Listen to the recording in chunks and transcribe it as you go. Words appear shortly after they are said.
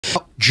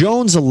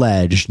Jones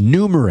alleged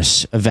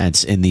numerous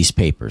events in these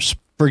papers.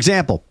 For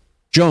example,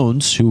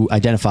 Jones, who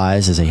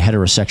identifies as a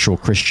heterosexual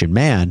Christian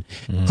man,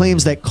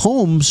 claims that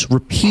Combs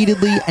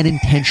repeatedly and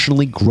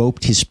intentionally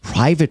groped his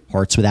private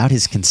parts without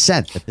his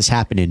consent, that this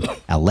happened in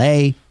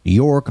L.A., New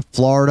York,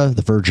 Florida,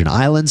 the Virgin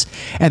Islands,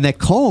 and that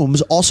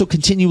Combs also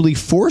continually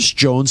forced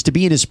Jones to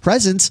be in his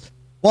presence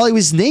while he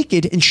was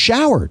naked and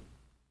showered.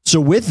 So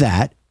with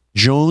that,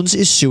 Jones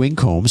is suing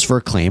Combs for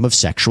a claim of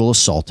sexual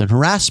assault and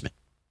harassment.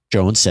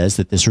 Jones says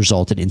that this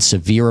resulted in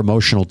severe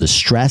emotional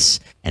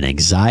distress and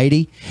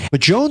anxiety, but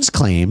Jones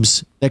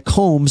claims that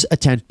Combs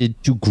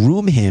attempted to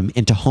groom him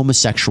into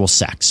homosexual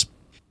sex.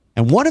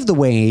 And one of the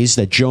ways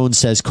that Jones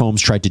says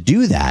Combs tried to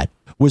do that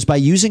was by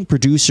using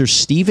producer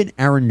Stephen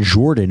Aaron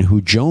Jordan, who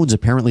Jones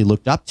apparently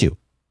looked up to.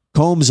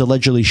 Combs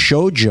allegedly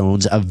showed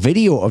Jones a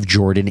video of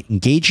Jordan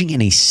engaging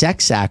in a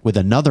sex act with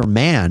another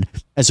man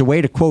as a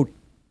way to, quote,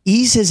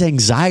 ease his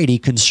anxiety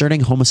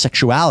concerning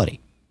homosexuality.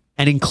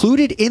 And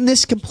included in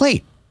this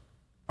complaint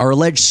are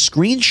alleged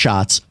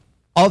screenshots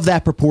of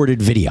that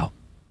purported video.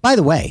 By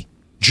the way,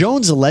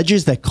 Jones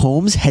alleges that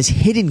Combs has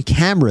hidden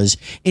cameras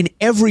in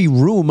every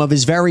room of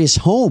his various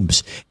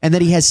homes and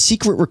that he has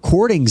secret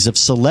recordings of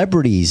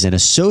celebrities and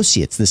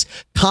associates, this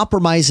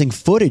compromising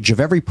footage of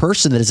every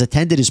person that has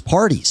attended his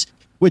parties,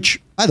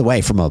 which, by the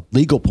way, from a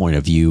legal point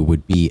of view,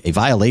 would be a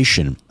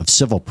violation of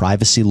civil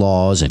privacy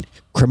laws and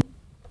criminal.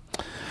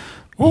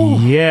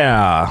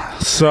 Yeah,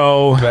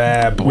 so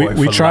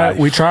we try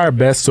our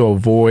best to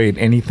avoid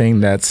anything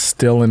that's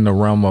still in the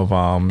realm of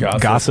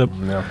gossip.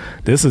 Yeah.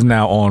 This is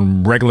now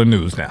on regular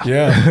news now.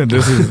 Yeah,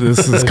 this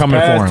is coming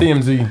for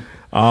him.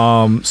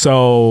 TMZ.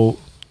 So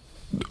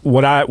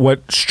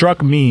what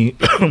struck me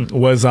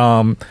was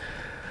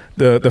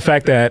the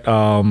fact that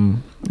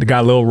the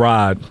guy Lil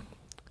Rod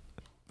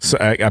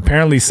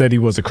apparently said he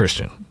was a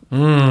Christian.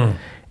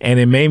 And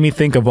it made me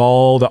think of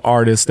all the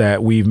artists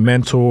that we've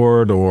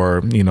mentored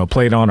or, you know,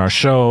 played on our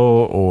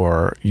show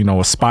or, you know,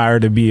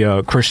 aspire to be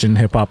a Christian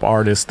hip hop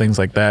artist, things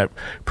like that,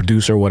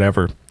 producer,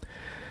 whatever.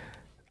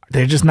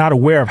 They're just not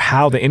aware of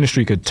how the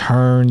industry could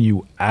turn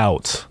you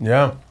out.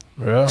 Yeah.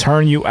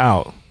 Turn you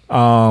out.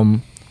 I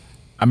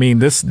mean,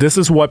 this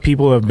is what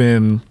people have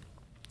been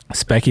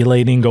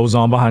speculating goes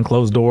on behind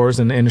closed doors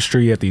in the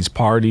industry at these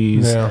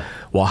parties,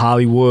 what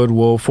Hollywood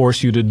will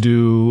force you to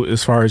do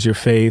as far as your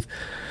faith.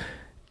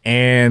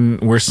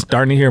 And we're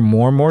starting to hear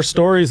more and more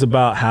stories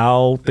about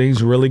how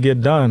things really get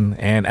done.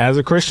 And as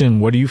a Christian,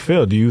 what do you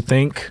feel? Do you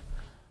think,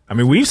 I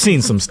mean, we've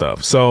seen some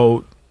stuff.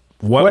 So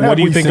what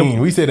do you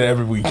think? We say that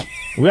every week.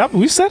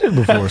 We've said it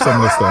before, some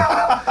of this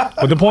stuff.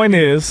 But the point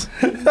is,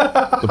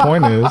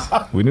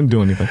 we didn't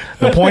do anything.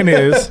 The point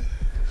is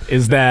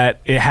that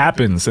it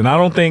happens. And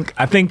I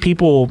think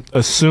people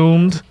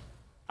assumed,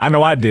 I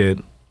know I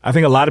did. I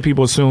think a lot of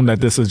people assume that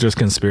this is just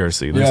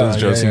conspiracy. This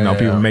is just,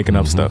 people making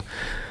up stuff.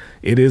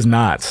 It is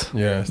not.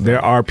 Yes.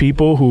 There are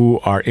people who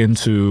are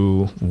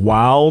into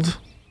wild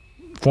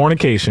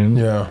fornication,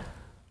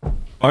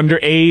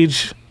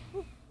 underage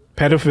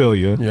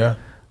pedophilia,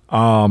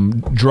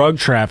 drug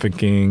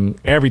trafficking,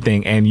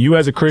 everything. And you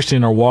as a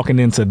Christian are walking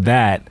into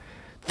that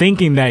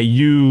thinking that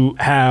you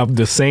have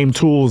the same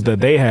tools that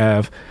they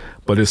have,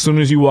 but as soon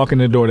as you walk in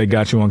the door, they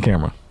got you on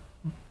camera.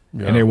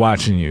 And they're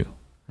watching you.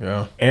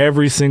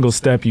 Every single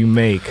step you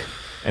make,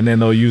 and then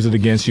they'll use it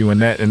against you.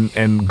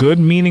 And good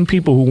meaning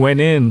people who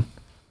went in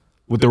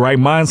with the right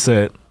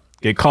mindset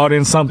get caught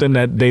in something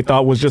that they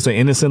thought was just an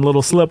innocent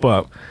little slip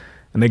up,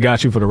 and they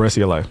got you for the rest of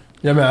your life.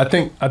 Yeah, man.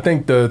 I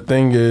think the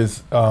thing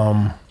is,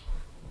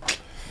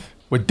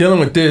 with dealing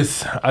with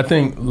this, I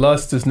think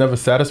lust is never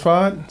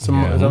satrified.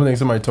 I think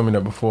somebody told me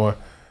that before.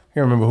 I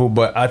can't remember who,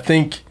 but I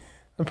think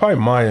probably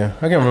Maya.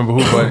 I can't remember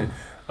who, but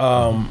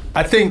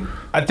I think,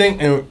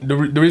 and the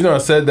reason I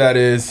said that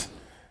is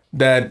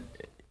that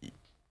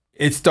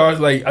it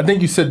starts like, I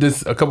think you said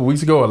this a couple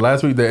weeks ago or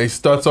last week, that it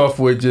starts off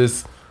with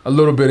just a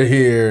little bit of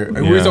here.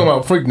 We were talking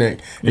about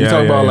Freaknik. You're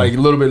talking about like a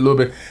little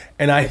bit.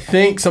 And I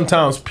think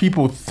sometimes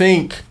people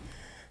think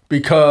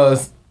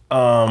because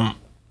I'm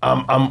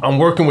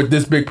working with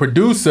this big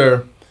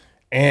producer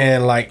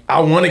and like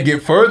I want to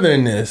get further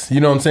in this. You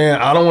know what I'm saying?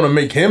 I don't want to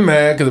make him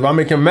mad, because if I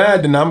make him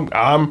mad, then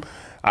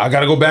I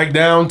got to go back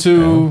down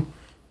to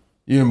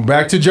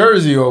back to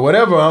Jersey or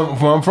whatever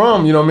I'm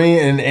from, you know what I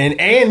mean?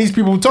 And these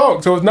people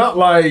talk. So it's not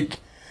like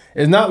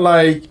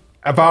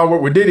if I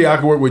work with Diddy, I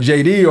can work with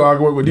JD, or I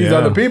can work with these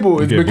other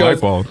people. It's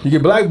because you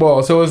get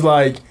blackballed. So it's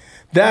like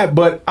that.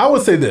 But I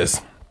would say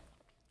this,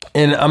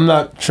 and I'm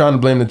not trying to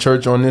blame the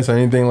church on this or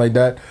anything like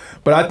that,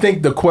 but I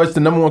think the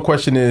number one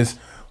question is,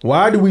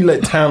 why do we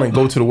let talent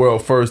go to the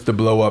world first to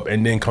blow up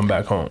and then come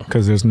back home?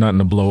 Because there's nothing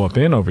to blow up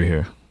in over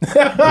here. It's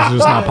just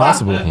not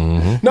possible.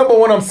 No, but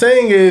what I'm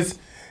saying is,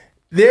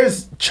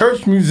 there's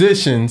church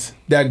musicians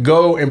that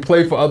go and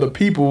play for other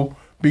people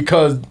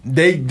because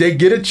they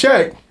get a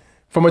check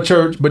from a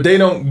church, but they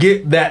don't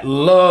get that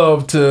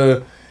love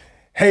to,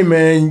 hey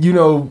man, you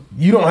don't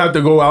have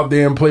to go out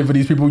there and play for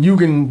these people. You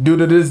can do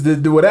this,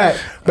 do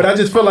that. But I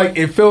just feel like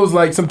it feels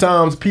like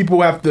sometimes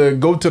people have to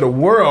go to the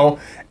world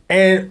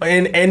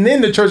and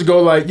then the church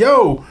go like,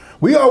 yo,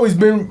 we always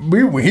been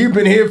he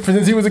been here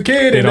since he was a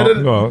kid.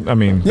 Well, I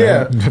mean,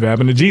 that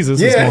happened to Jesus.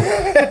 Yeah,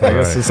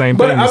 it's the same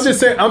but thing. I'm just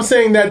saying, I'm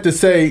saying that to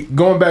say,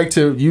 going back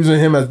to using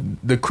him as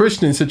the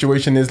Christian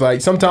situation is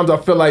like, sometimes I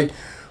feel like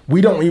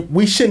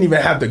we shouldn't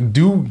even have to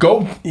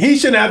he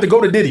shouldn't have to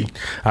go to Diddy.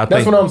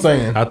 That's what I'm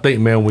saying. I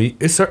think, man,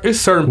 it's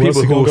certain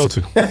people who go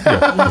to.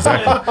 Yeah,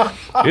 exactly.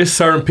 It's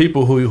certain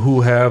people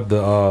who have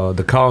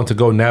the calling to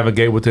go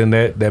navigate within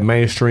that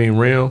mainstream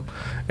realm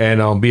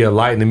and be a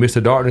light in the midst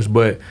of darkness.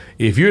 But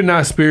if you're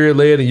not spirit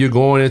led and you're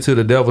going into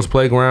the devil's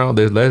playground,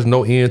 there's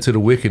no end to the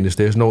wickedness.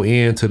 There's no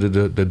end to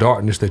the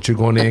darkness that you're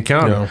going to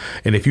encounter. Yeah.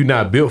 And if you're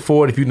not built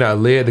for it, if you're not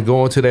led to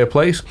go into that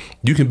place,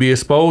 you can be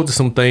exposed to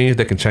some things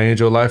that can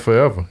change your life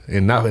forever,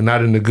 and not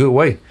in a good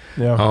way.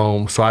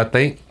 Yeah. So I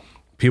think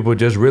people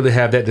just really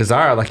have that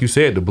desire, like you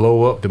said, to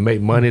blow up, to make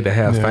money, to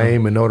have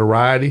fame and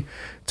notoriety.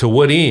 To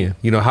what end?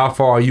 You know, how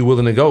far are you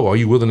willing to go? Are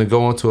you willing to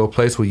go into a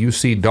place where you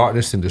see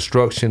darkness and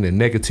destruction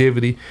and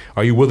negativity?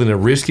 Are you willing to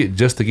risk it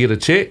just to get a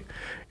check?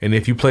 And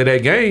if you play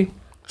that game,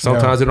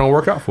 sometimes it don't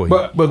work out for you.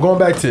 But going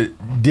back to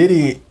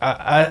Diddy,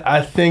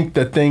 I think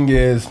the thing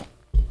is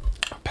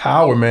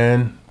power,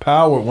 man.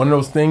 Power. One of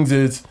those things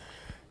is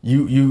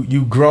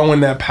you grow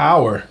in that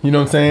power. You know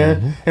what I'm saying?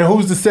 Mm-hmm. And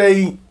who's to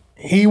say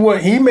he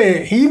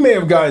may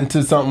have gotten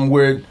to something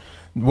where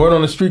word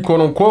on the street, quote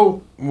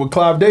unquote, with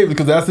Clive Davis,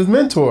 because that's his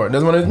mentor.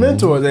 That's one of his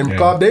mentors. And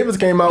Clive Davis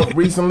came out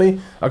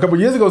recently, a couple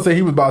of years ago, say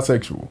he was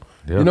bisexual.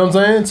 Yep. You know what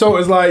I'm saying? So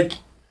it's like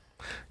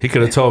he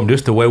could have told him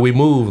this the way we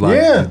move,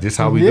 like this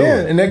how we do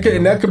it. And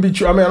that could be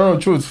true. I mean, I don't know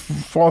if true is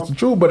false or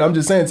true, but I'm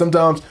just saying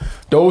sometimes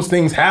those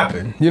things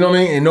happen. You know what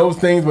I mean?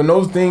 And when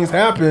those things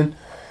happen,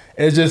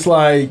 it's just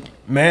like,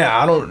 man,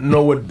 I don't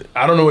know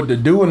what to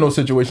do in those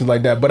situations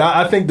like that. But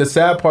I think the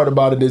sad part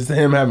about it is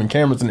him having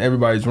cameras in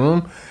everybody's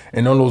room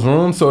and on those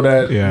rooms, so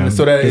that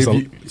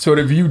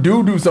if you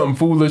do something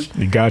foolish,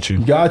 he got you.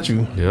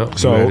 Yeah.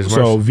 So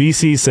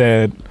VC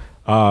said,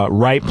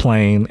 right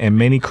plane, and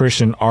many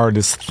Christian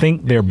artists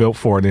think they're built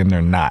for it and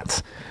they're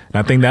not. And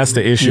I think that's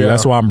the issue.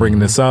 That's why I'm bringing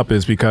this up,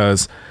 is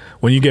because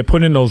when you get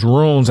put in those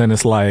rooms and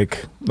it's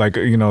like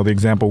you know, the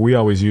example we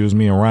always use,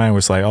 me and Ryan,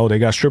 was like, oh, they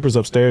got strippers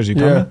upstairs, you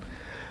coming?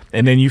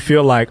 And then you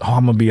feel like, oh,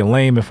 I'm gonna be a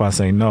lame if I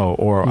say no,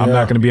 or I'm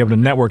not gonna be able to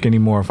network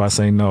anymore if I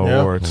say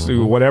no, or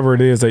whatever it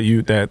is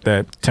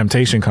that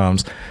temptation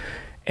comes.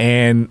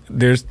 And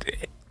there's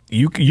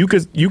you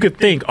could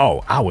think,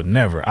 oh, I would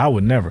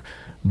never.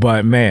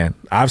 But man,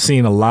 I've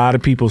seen a lot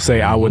of people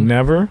say I would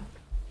never,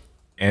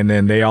 and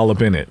then they all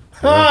up in it.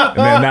 And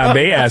then now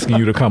they asking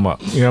you to come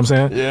up. You know what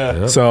I'm saying?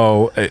 Yeah.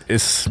 So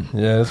it's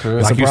that's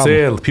real. Like you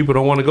said, people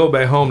don't want to go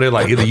back home. They're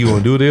like, either you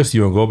gonna do this,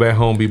 you gonna go back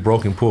home, be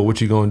broken, poor.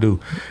 What you gonna do?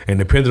 And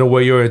depending on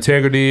where your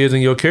integrity is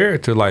and your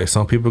character, like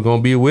some people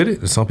gonna be with it,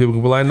 and some people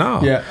gonna be like,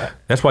 nah. Yeah.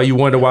 That's why you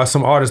wonder why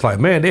some artists like,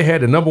 man, they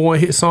had the #1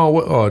 hit song,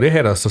 or they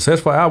had a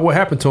successful album. What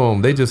happened to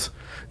them? They just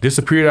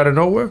disappeared out of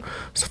nowhere.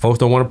 So folks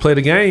don't want to play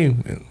the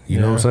game. You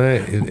know what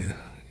I'm saying?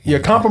 Yeah,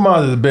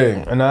 compromise is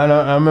big, and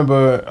I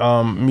remember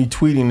me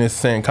tweeting this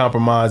saying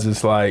compromise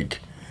is like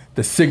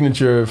the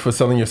signature for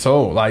selling your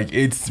soul. Like,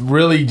 it's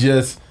really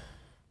just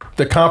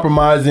the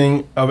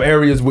compromising of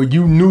areas where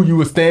you knew you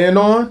would stand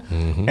on,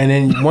 and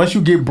then once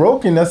you get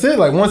broken, that's it.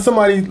 Like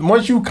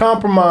once you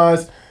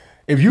compromise,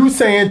 if you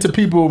saying to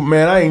people,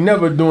 man, I ain't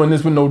never doing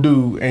this with no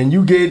dude, and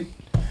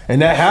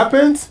that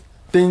happens,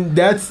 then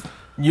that's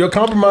your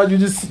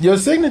compromise, your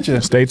signature.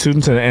 Stay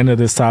tuned to the end of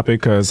this topic,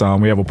 because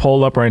we have a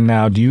poll up right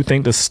now. Do you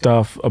think the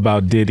stuff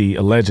about Diddy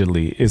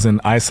allegedly is an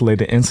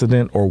isolated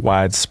incident or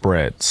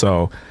widespread?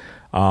 So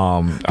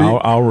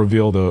I'll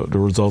reveal the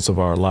results of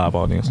our live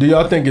audience. Do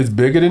y'all think it's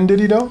bigger than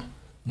Diddy though?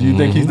 Do you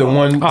think he's the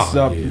one?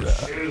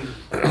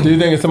 Do you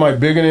think it's somebody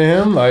bigger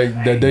than him, like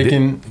that they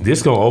can?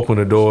 This gonna open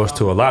the doors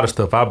to a lot of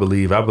stuff. I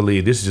believe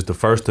this is just the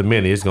first of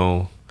many. It's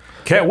gonna.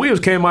 Cat Williams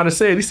came out and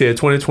said, he said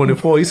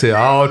 2024, he said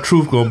all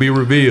truth gonna be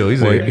revealed. He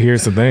said,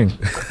 here's the thing.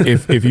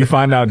 If you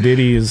find out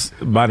Diddy is,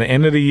 by the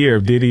end of the year,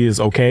 if Diddy is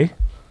okay,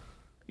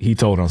 he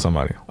told on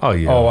somebody. Oh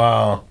yeah. Oh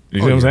wow. You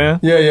see what I'm saying?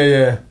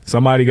 Yeah.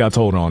 Somebody got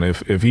told on.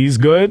 If he's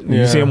good,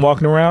 you see him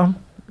walking around,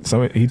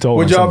 he told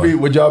would on somebody.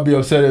 Would y'all be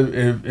upset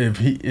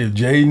if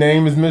Jay's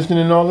name is mentioned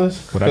in all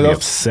this? Would I be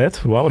upset?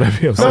 Why would I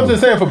be upset? I'm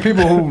just saying, for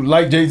people who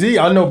like Jay-Z,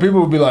 I know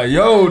people would be like,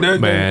 yo,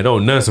 man,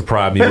 don't none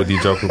surprise me with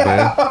these jokers,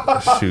 man.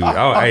 Shoot,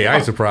 I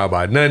ain't surprised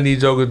by nothing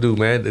these jokers do,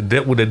 man.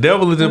 When the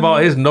devil is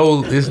involved,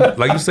 it's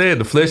like you said,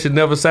 the flesh is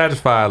never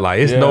satisfied. Like,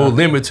 it's no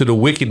limit to the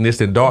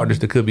wickedness and darkness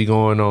that could be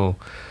going on.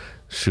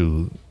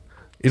 Shoot.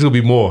 It's gonna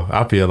be more.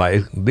 I feel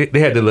like they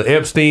had the little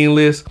Epstein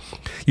list.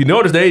 You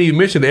notice they didn't even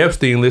mention the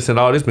Epstein list and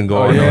all this been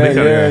going on.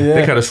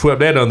 They kind of swept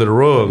that under the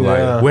rug.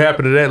 Like, what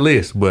happened to that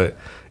list? But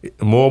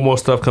more and more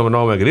stuff coming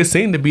on. Like, it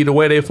seemed to be the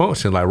way they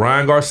function. Like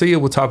Ryan Garcia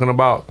was talking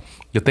about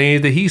the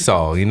things that he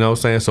saw, you know what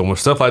I'm saying? So when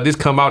stuff like this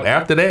come out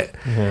after that,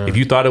 if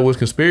you thought it was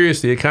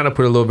conspiracy, it kind of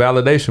put a little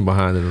validation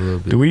behind it a little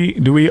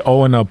bit. Do we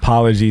owe an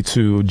apology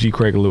to G.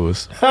 Craig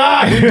Lewis? We do.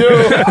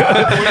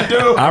 We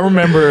do. I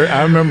remember.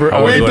 I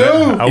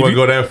wouldn't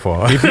go that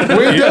far. We do.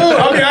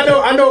 I mean,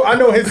 I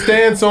know his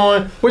stance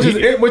on which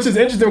is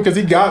interesting because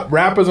he got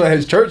rappers on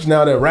his church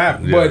now that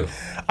rap, but.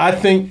 I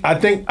think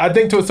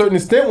to a certain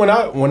extent when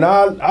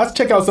I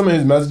check out some of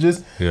his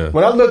messages,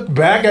 when I look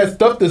back at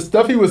the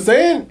stuff he was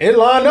saying, it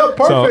lined up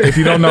perfect. So if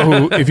you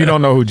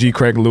don't know who G.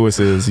 Craig Lewis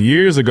is,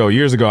 years ago,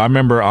 I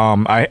remember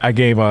I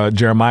gave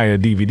Jeremiah a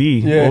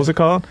DVD. What was it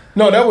called?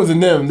 No, that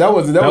wasn't them. That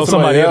was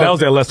somebody else. That was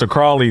that Lester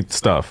Crowley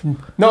stuff.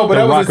 No, but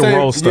that was the same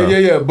roll stuff.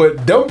 Yeah.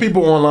 But them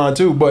people online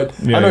too. But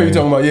I know you're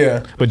talking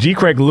about. But G.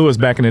 Craig Lewis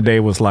back in the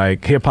day was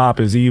like hip hop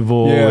is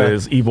evil,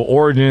 is evil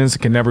origins,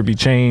 can never be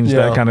changed,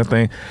 that kind of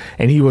thing.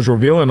 And he was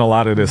revealing a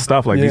lot of this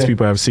stuff, like these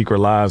people have secret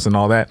lives and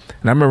all that.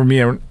 And I remember me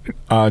and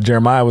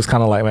Jeremiah was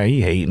kind of like, man,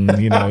 he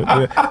hating, you know.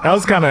 That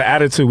was kind of the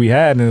attitude we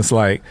had, and it's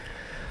like,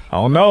 I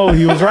don't know,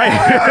 he was right.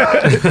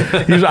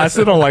 I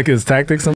still don't like his tactics.